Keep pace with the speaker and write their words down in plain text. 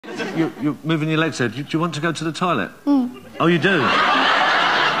You're moving your legs there. Do you want to go to the toilet? Mm. Oh, you do? Do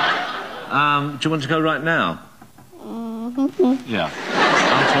you want to go right now? Yeah.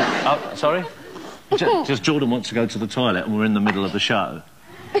 Sorry? Just Jordan wants to go to the toilet and we're in the middle of the show.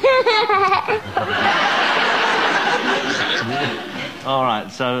 All right,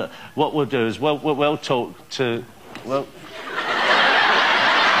 so what we'll do is we'll talk to... Well...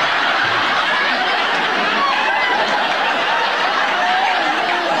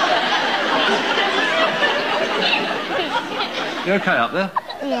 You okay up there?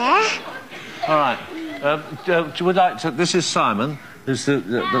 Yeah. All right. Would like to... This is Simon, who's the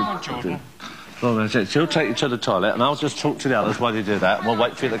Jordan. Well, she'll take you to the toilet, and I'll just talk to the others while you do that, and we'll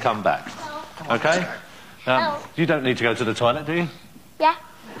wait for you to come back. OK? You don't need to go to the toilet, do you? Yeah.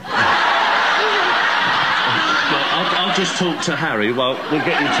 Well, I'll just talk to Harry while we'll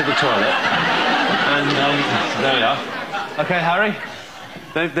get you to the toilet. And, there we are. OK, Harry?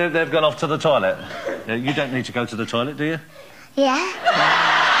 They've gone off to the toilet. Yeah, you don't need to go to the toilet, do you? Yeah. OK,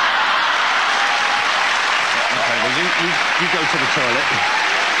 well, you go to the toilet.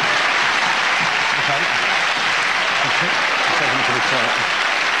 OK. Take him to the toilet.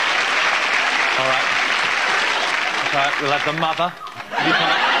 All right. OK, we'll have the mother. You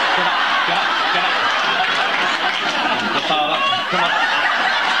come up. Get up. Get up. Get up. The father. Come on.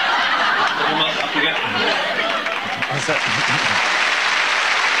 Come on, up again. That's it.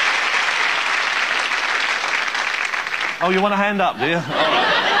 Oh, you want a hand up, do you? All right.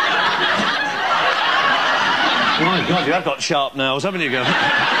 Oh, my God, you have got sharp nails, haven't you, girl?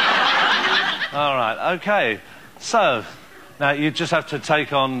 All right, OK. So, now you just have to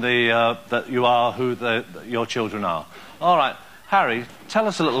take on that you are who your children are. All right, Harry, tell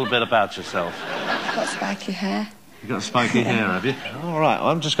us a little bit about yourself. I've got spiky hair. You've got spiky hair, have you? All right, well,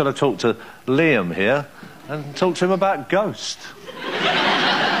 I'm just going to talk to Liam here and talk to him about Ghost.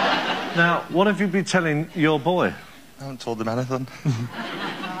 Now, what have you been telling your boy? I haven't told him anything.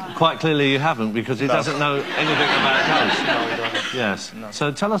 Quite clearly you haven't, because he doesn't know anything about Ghost. No, he doesn't. Yes. No.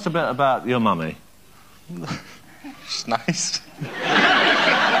 So tell us a bit about your mummy. She's nice.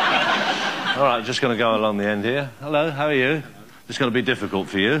 All right, just going to go along the end here. Hello, how are you? It's going to be difficult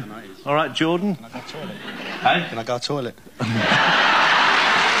for you. All right, Jordan? Can I go to the toilet? Hey? Can I go to the toilet?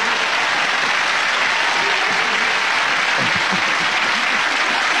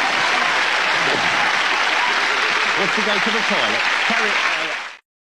 What's to go to the toilet? Carry it.